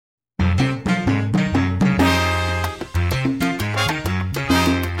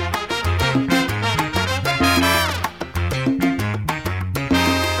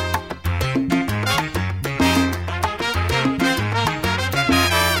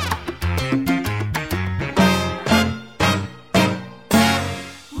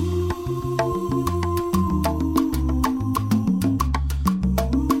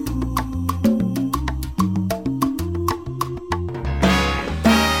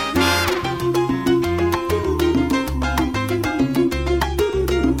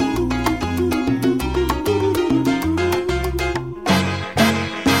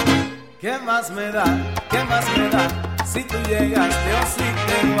más me da? ¿Qué más me da? Si tú llegaste o si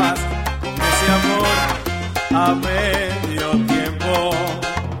te vas con ese amor a medio tiempo.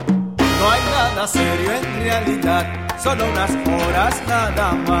 No hay nada serio en realidad, solo unas horas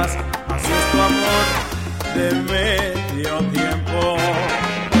nada más. Así es tu amor de medio tiempo.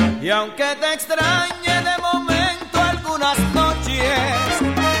 Y aunque te extrañe de momento algunas noches,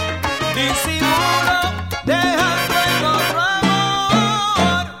 disimulo dejando en otro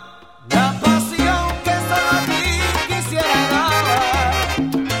amor la pasión que solo a ti quisiera dar.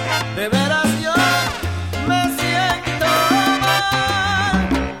 De veras yo me siento mal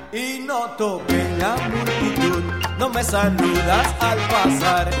y noto que en la multitud no me saludas al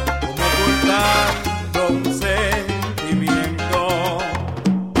pasar, como ocultando un sentimiento.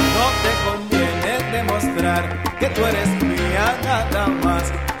 No te conviene demostrar que tú eres mía nada más,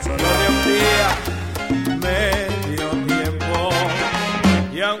 solo de un día, medio tiempo.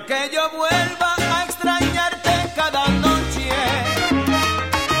 Y aunque yo vuelva a extrañarte cada noche,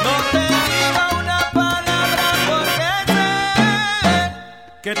 no te diga una palabra porque sé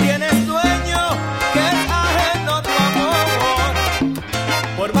que tienes dueño, que es ajeno tu amor.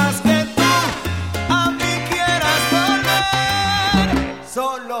 Por más que tú a mí quieras volver,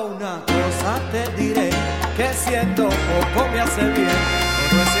 solo una cosa te diré, que siendo poco me hace bien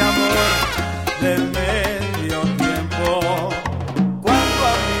todo ese amor del medio tiempo. Cuando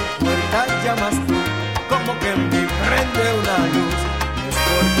a mi puerta llamas tú, como que me prende una luz, es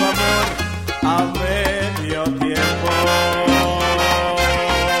por tu amor a ver.